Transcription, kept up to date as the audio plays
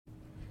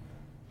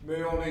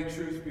May only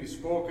truth be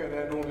spoken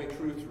and only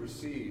truth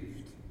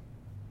received.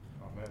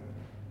 Amen.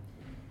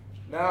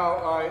 Now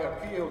I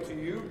appeal to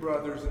you,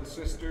 brothers and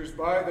sisters,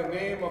 by the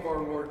name of our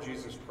Lord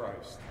Jesus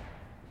Christ,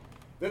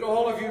 that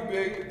all of you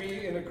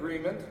be in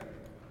agreement,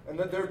 and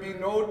that there be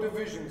no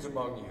divisions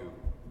among you,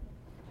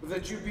 but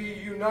that you be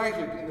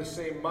united in the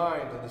same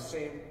mind and the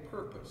same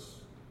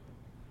purpose.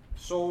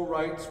 So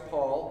writes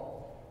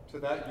Paul to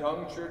that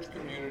young church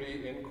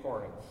community in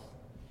Corinth.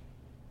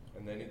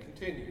 And then he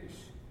continues,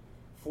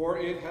 "For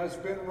it has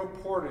been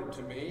reported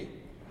to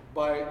me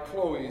by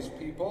Chloe's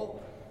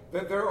people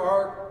that there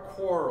are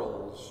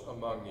quarrels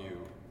among you."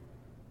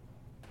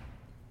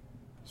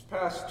 This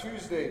past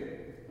Tuesday,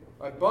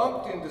 I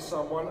bumped into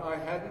someone I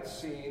hadn't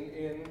seen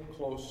in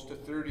close to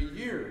 30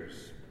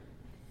 years.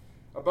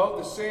 About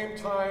the same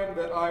time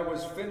that I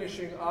was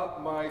finishing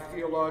up my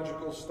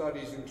theological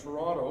studies in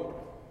Toronto,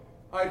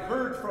 I'd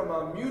heard from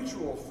a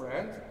mutual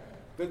friend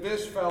that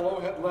this fellow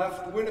had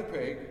left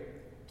Winnipeg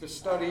to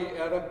study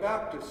at a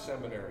Baptist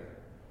seminary.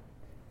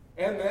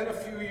 And then a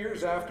few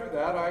years after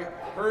that, I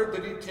heard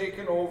that he'd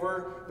taken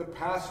over the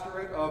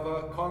pastorate of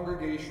a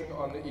congregation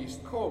on the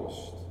East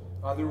Coast.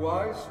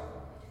 Otherwise,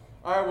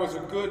 I was a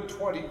good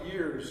 20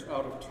 years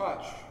out of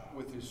touch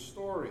with his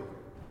story.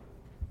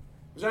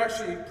 It was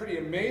actually pretty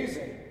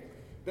amazing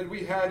that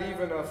we had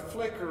even a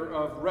flicker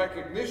of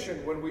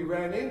recognition when we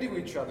ran into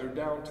each other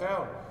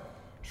downtown.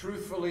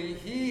 Truthfully,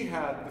 he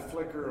had the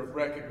flicker of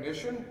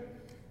recognition.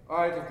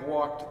 I'd have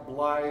walked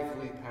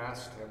blithely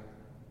past him.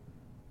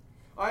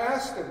 I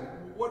asked him,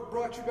 "What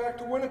brought you back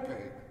to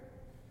Winnipeg?"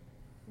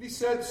 He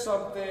said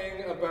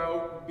something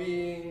about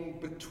being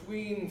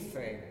between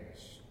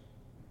things.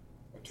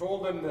 I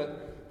told him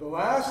that the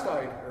last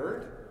I'd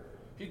heard,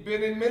 he'd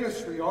been in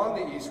ministry on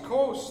the East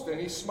Coast, and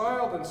he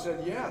smiled and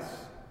said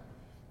yes,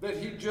 that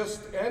he'd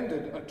just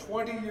ended a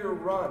 20-year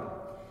run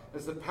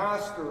as the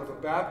pastor of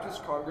a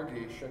Baptist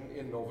congregation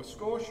in Nova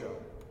Scotia.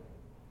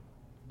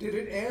 "Did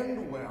it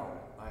end well?"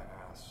 I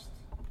asked.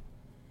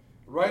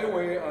 Right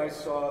away I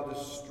saw the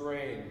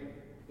strain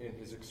in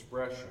his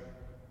expression.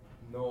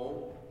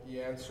 "No,"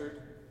 he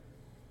answered.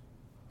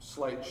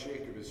 Slight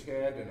shake of his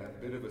head and a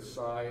bit of a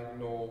sigh.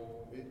 "No,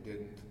 it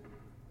didn't."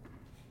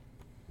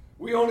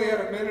 We only had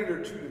a minute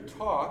or two to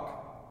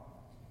talk,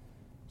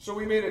 so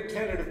we made a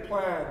tentative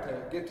plan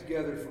to get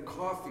together for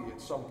coffee at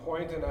some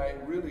point, and I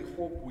really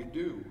hope we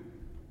do.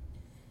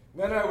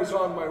 Then I was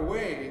on my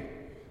way,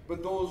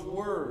 but those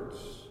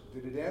words,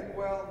 "Did it end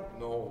well?"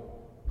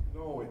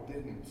 No, it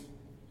didn't.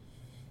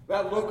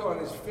 That look on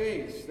his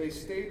face, they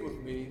stayed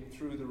with me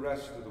through the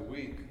rest of the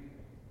week.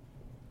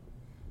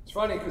 It's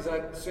funny because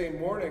that same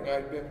morning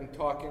I'd been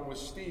talking with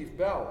Steve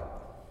Bell,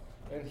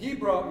 and he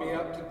brought me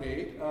up to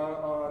date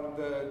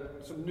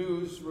on some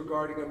news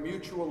regarding a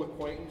mutual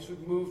acquaintance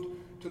who'd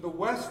moved to the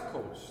West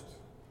Coast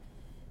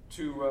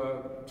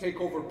to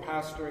take over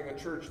pastoring a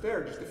church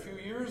there just a few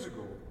years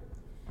ago.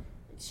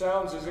 It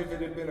sounds as if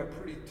it had been a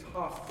pretty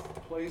tough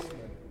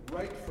placement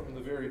right from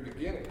the very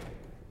beginning.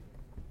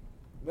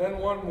 Then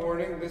one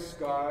morning, this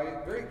guy,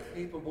 very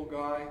capable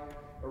guy,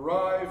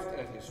 arrived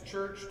at his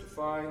church to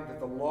find that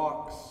the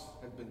locks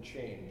had been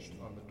changed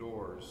on the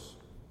doors.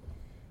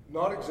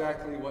 Not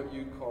exactly what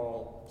you'd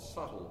call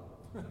subtle.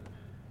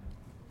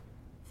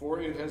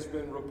 "For it has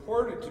been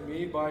reported to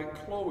me by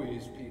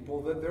Chloe's people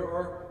that there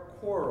are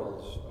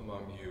quarrels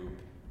among you."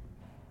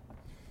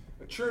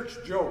 A church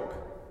joke.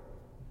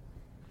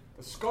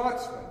 A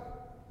Scotsman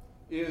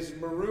is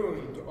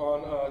marooned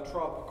on a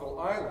tropical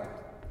island,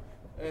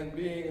 and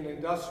being an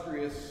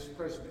industrious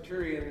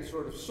Presbyterian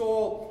sort of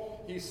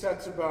soul, he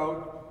sets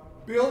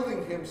about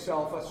building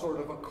himself a sort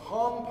of a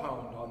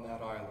compound on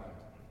that island.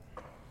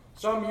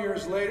 Some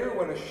years later,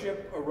 when a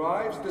ship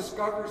arrives,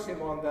 discovers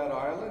him on that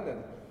island,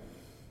 and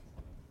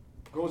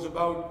goes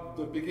about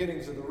the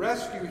beginnings of the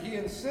rescue, he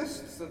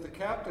insists that the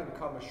captain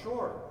come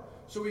ashore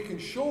so he can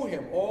show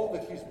him all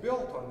that he's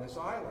built on this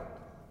island.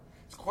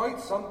 It's quite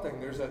something.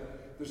 There's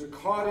a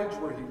cottage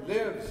where he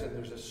lives, and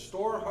there's a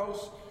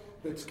storehouse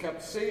that's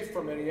kept safe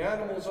from any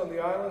animals on the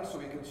island so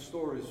he can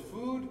store his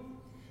food.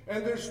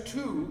 And there's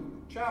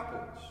 2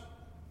 chapels.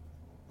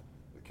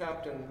 The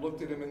captain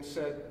looked at him and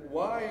said,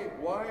 Why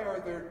are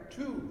there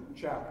 2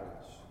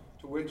 chapels?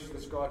 To which the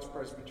Scots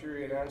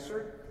Presbyterian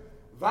answered,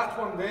 "That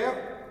one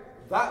there,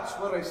 that's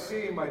where I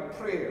say my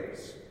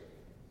prayers.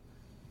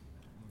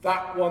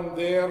 That one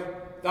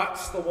there,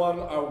 that's the one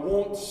I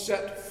won't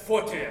set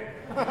foot in."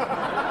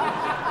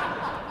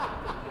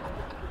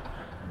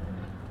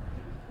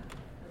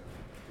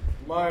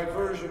 My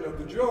version of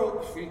the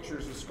joke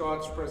features a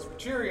Scots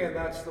Presbyterian.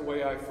 That's the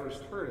way I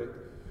first heard it.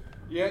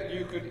 Yet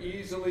you could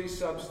easily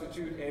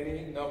substitute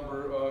any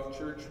number of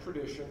church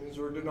traditions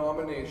or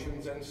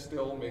denominations and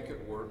still make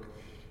it work.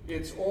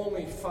 It's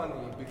only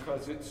funny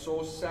because it's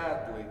so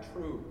sadly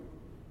true.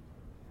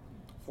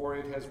 "For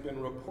it has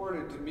been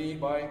reported to me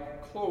by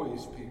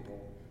Chloe's people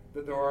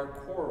that there are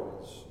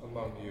quarrels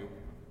among you."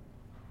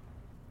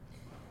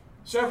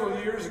 Several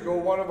years ago,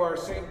 one of our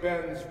St.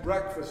 Ben's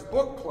breakfast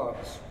book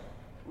clubs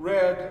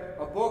read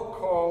a book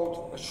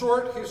called A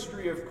Short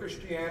History of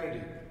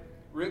Christianity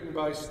written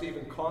by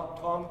Stephen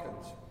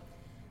Tompkins.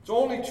 It's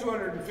only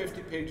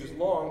 250 pages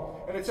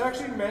long, and it's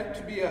actually meant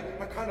to be a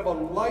kind of a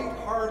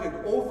light-hearted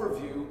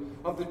overview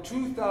of the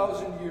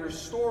 2,000-year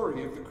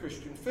story of the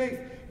Christian faith.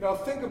 Now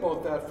think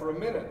about that for a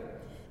minute.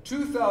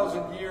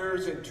 2,000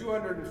 years in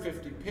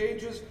 250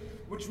 pages,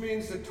 which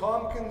means that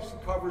Tompkins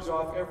covers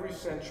off every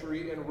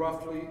century in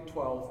roughly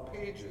 12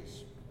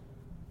 pages.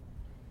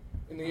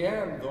 In the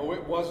end, though,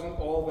 it wasn't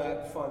all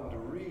that fun to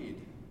read.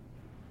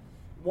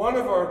 One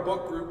of our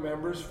book group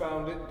members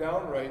found it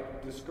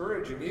downright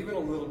discouraging, even a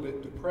little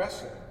bit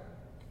depressing.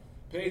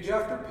 Page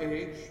after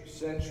page,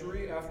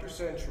 century after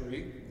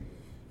century,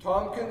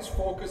 Tompkins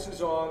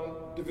focuses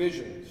on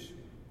divisions,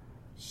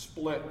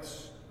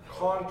 splits,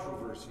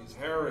 controversies,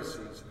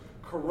 heresies,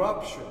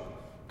 corruption,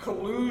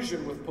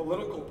 collusion with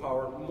political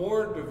power,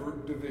 more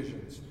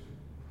divisions,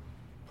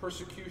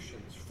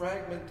 persecutions,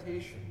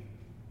 fragmentation.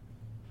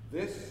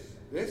 This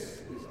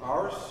is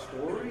our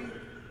story?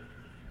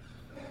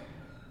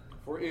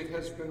 For it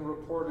has been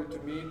reported to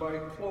me by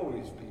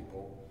Chloe's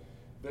people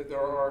that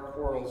there are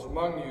quarrels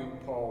among you,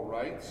 Paul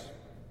writes.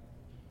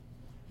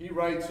 He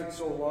writes it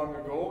so long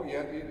ago,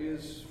 yet it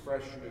is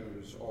fresh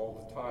news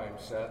all the time,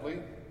 sadly.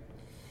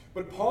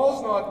 But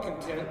Paul's not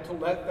content to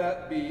let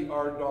that be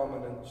our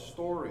dominant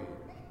story.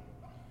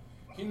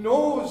 He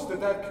knows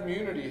that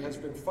community has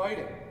been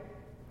fighting,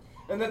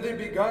 and that they've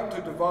begun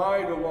to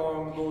divide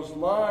along those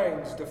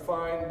lines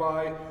defined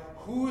by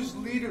whose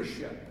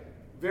leadership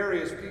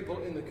various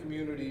people in the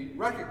community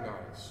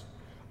recognize.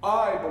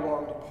 I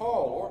belong to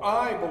Paul, or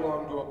I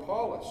belong to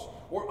Apollos,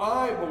 or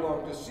I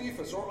belong to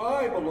Cephas, or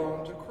I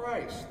belong to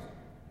Christ.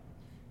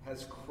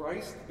 Has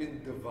Christ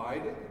been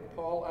divided?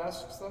 Paul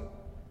asks them.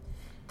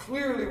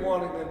 Clearly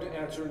wanting them to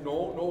answer,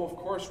 no, of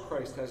course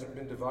Christ hasn't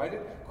been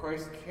divided.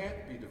 Christ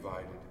can't be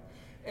divided.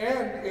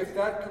 And if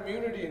that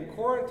community in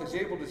Corinth is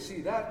able to see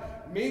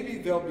that, maybe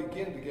they'll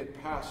begin to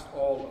get past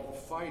all of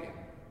the fighting.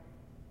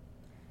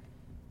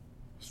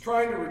 He's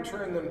trying to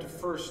return them to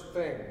first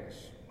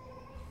things.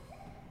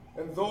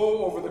 And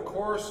though over the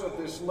course of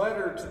this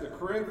letter to the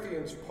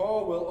Corinthians,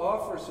 Paul will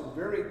offer some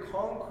very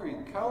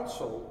concrete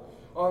counsel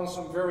on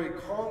some very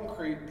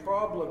concrete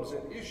problems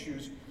and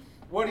issues,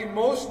 what he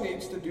most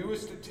needs to do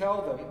is to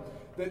tell them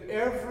that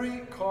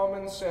every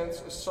common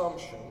sense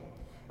assumption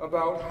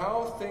about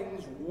how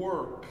things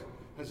work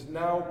has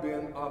now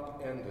been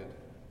upended.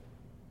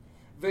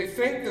 They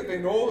think that they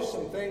know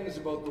some things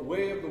about the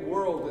way of the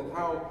world and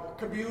how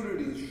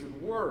communities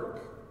should work.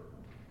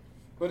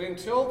 But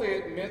until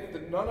they admit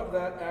that none of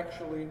that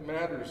actually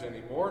matters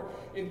anymore,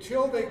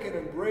 until they can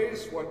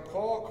embrace what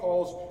Paul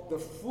calls the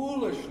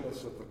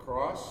foolishness of the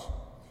cross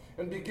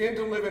and begin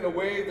to live in a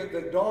way that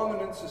the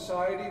dominant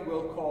society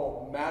will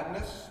call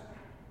madness,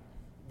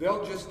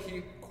 they'll just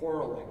keep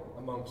quarreling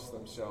amongst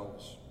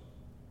themselves.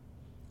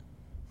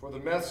 For the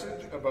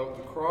message about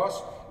the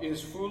cross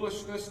is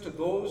foolishness to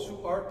those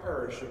who are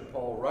perishing,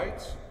 Paul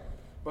writes,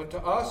 but to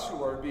us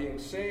who are being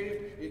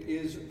saved, it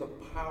is the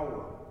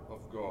power of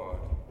God.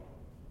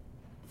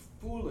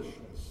 The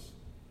foolishness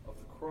of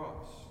the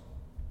cross.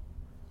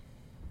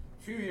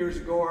 A few years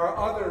ago, our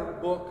other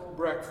book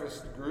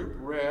breakfast group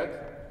read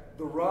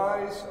The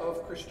Rise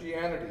of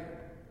Christianity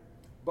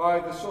by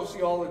the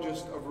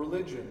sociologist of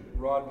religion,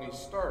 Rodney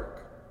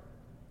Stark.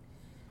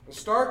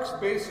 Stark's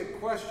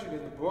basic question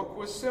in the book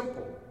was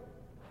simple.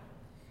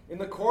 In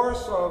the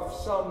course of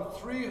some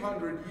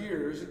 300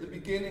 years at the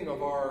beginning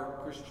of our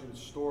Christian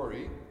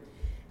story,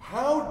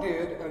 how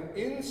did an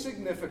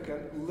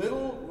insignificant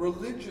little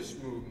religious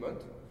movement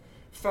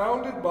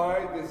founded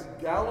by this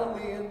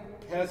Galilean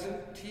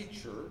peasant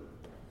teacher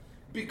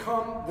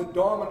become the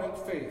dominant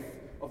faith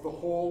of the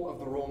whole of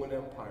the Roman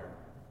Empire?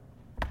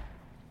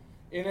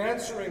 In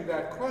answering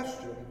that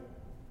question,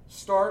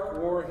 Stark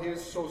wore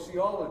his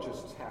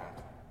sociologist's hat.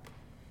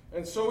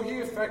 And so he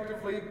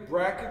effectively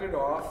bracketed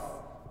off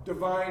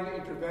divine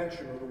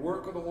intervention or the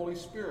work of the Holy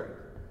Spirit.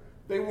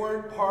 They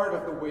weren't part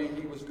of the way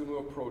he was going to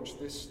approach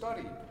this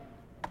study.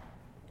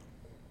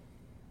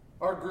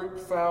 Our group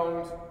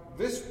found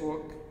this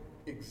book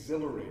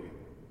exhilarating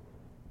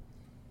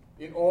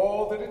in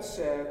all that it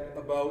said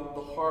about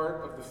the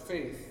heart of the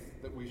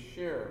faith that we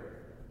share.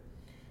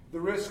 The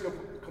risk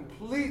of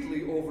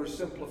completely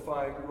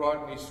oversimplifying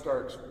Rodney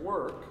Stark's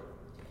work,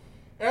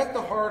 at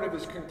the heart of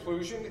his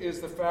conclusion is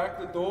the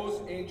fact that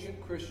those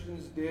ancient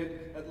Christians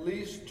did at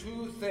least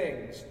two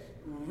things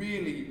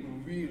really,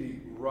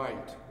 really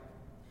right.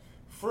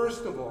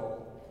 First of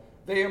all,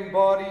 they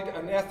embodied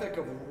an ethic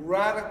of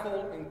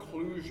radical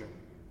inclusion,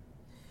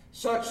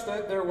 such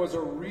that there was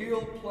a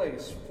real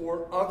place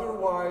for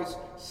otherwise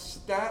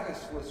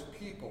statusless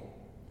people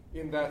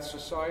in that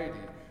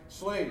society.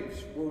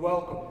 Slaves were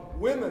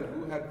welcome. Women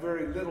who had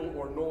very little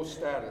or no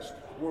status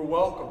were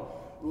welcome.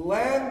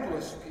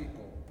 Landless people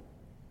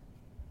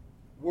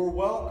were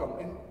welcome.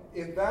 And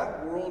in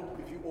that world,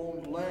 if you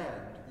owned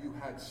land, you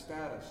had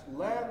status.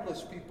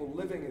 Landless people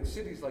living in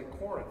cities like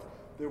Corinth,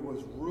 there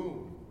was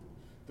room.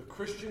 The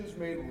Christians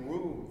made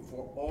room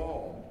for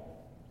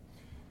all.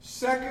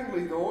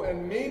 Secondly, though,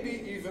 and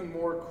maybe even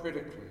more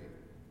critically,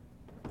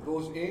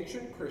 those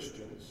ancient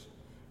Christians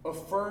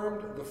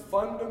affirmed the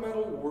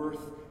fundamental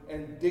worth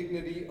and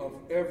dignity of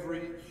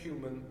every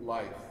human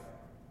life.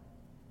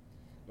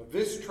 Now,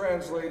 this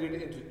translated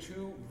into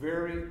two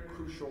very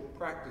crucial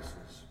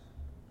practices.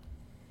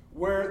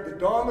 Where the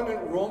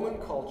dominant Roman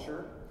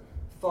culture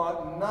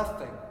thought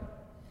nothing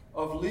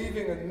of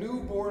leaving a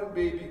newborn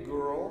baby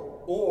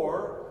girl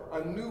or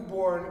a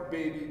newborn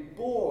baby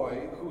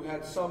boy who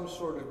had some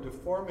sort of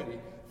deformity,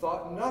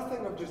 thought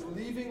nothing of just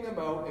leaving them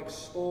out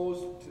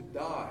exposed to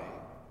die,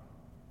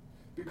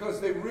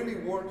 because they really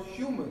weren't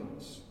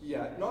humans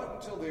yet, not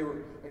until they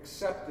were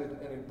accepted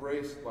and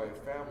embraced by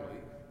a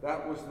family.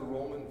 That was the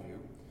Roman view.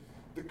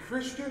 The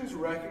Christians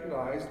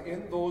recognized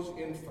in those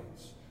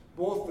infants,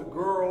 both the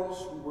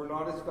girls who were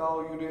not as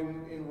valued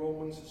in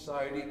Roman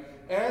society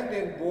and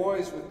in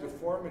boys with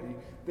deformity,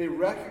 they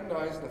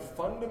recognized the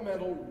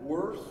fundamental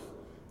worth,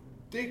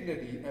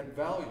 dignity, and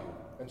value.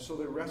 And so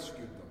they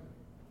rescued them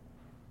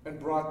and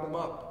brought them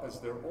up as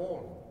their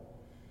own.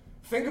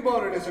 Think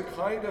about it as a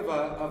kind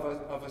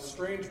of a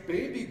strange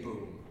baby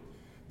boom.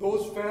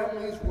 Those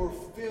families were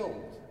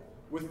filled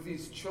with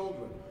these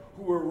children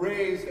who were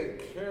raised and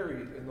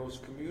carried in those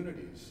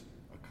communities,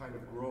 a kind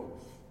of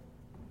growth.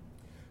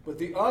 But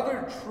the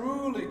other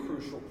truly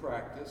crucial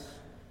practice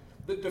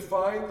that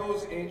defined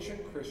those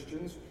ancient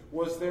Christians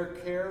was their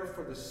care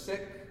for the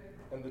sick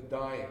and the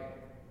dying,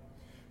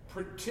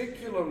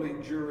 particularly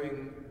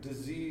during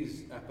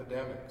disease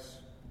epidemics,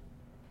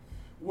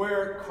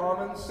 where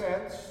common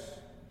sense,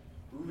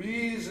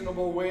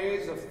 reasonable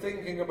ways of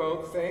thinking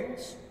about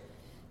things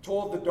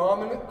told the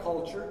dominant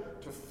culture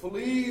to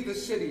flee the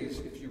cities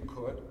if you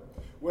could.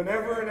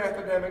 Whenever an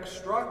epidemic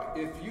struck,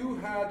 if you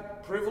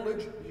had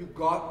privilege, you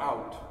got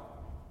out.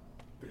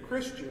 The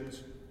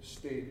Christians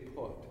stayed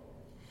put.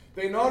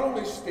 They not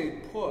only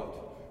stayed put,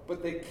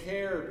 but they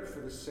cared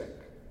for the sick.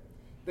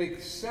 They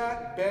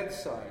sat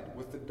bedside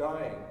with the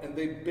dying, and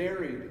they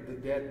buried the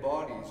dead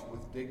bodies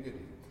with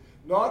dignity.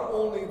 Not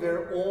only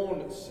their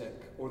own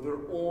sick, or their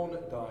own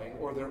dying,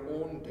 or their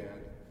own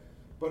dead,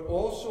 but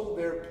also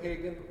their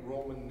pagan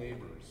Roman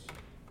neighbors.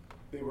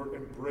 They were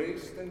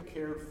embraced and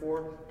cared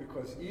for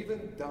because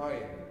even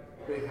dying,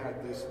 they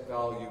had this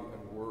value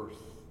and worth.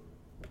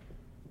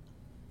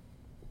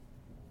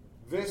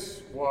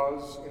 This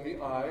was, in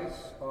the eyes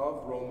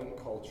of Roman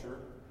culture,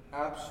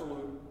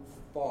 absolute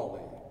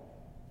folly.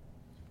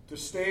 To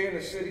stay in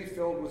a city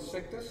filled with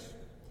sickness,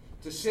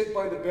 to sit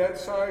by the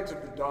bedsides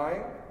of the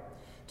dying,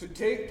 to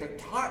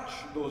touch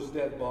those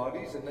dead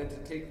bodies and then to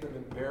take them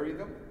and bury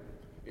them,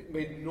 it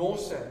made no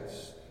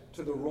sense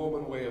to the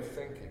Roman way of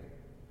thinking.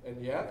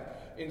 And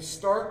yet, in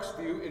Stark's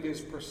view, it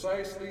is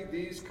precisely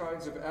these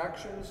kinds of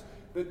actions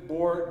that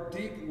bore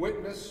deep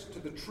witness to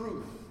the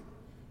truth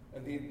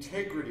and the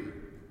integrity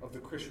of the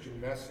Christian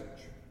message.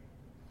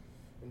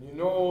 And you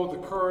know,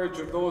 the courage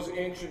of those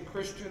ancient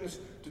Christians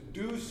to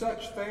do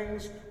such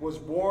things was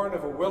born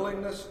of a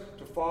willingness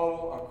to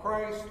follow a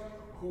Christ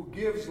who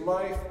gives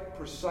life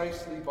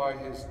precisely by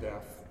his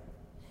death.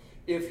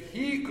 If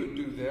he could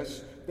do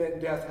this, then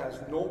death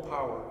has no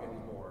power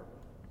anymore.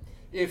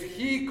 If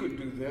he could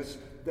do this,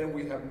 then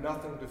we have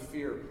nothing to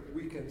fear.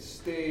 We can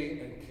stay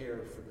and care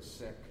for the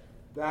sick.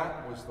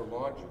 That was the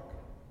logic.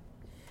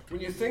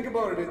 When you think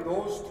about it in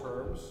those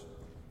terms,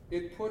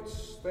 it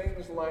puts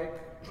things like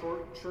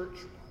church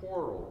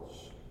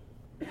quarrels,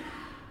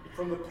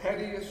 from the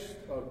pettiest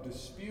of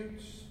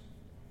disputes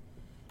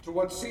to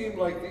what seemed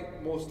like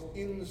the most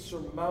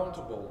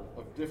insurmountable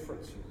of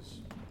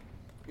differences,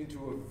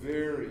 into a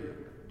very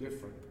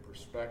different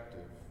perspective.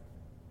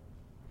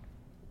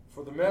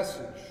 For the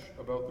message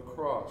about the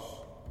cross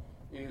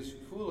is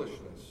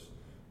foolishness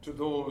to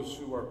those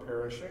who are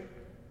perishing,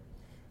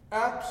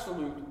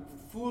 absolute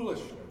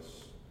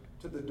foolishness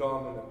to the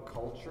dominant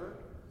culture,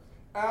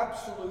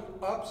 absolute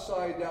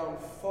upside-down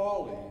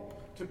folly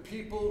to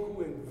people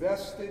who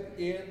invested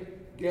in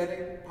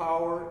getting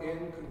power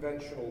in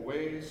conventional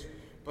ways.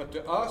 But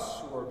to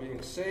us who are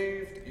being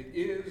saved, it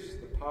is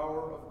the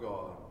power of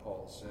God,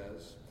 Paul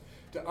says.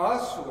 To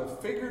us who have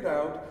figured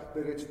out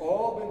that it's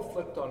all been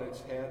flipped on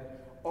its head,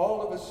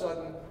 all of a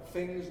sudden,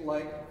 things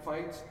like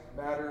fights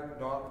matter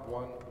not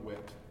one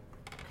whit.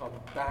 Come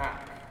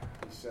back,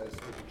 he says to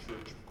the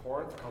church of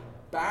Corinth. Come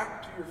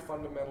back to your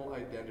fundamental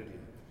identity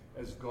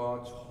as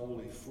God's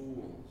holy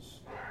fools,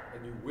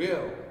 and you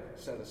will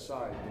set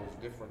aside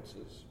those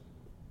differences.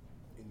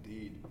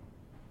 Indeed.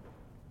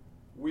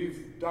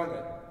 We've done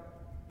it.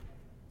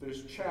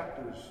 There's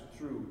chapters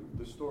through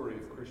the story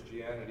of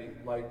Christianity,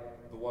 like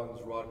the ones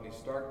Rodney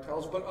Stark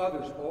tells, but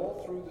others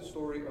all through the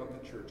story of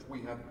the church.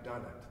 We have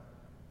done it.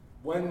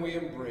 When we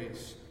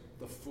embrace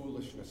the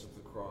foolishness of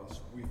the cross,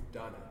 we've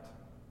done it.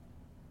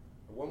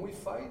 And when we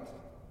fight,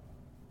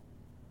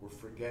 we're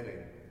forgetting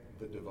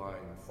the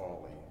divine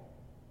folly.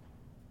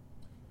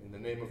 In the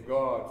name of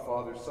God,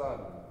 Father, Son,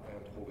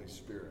 and Holy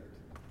Spirit.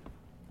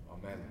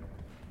 Amen.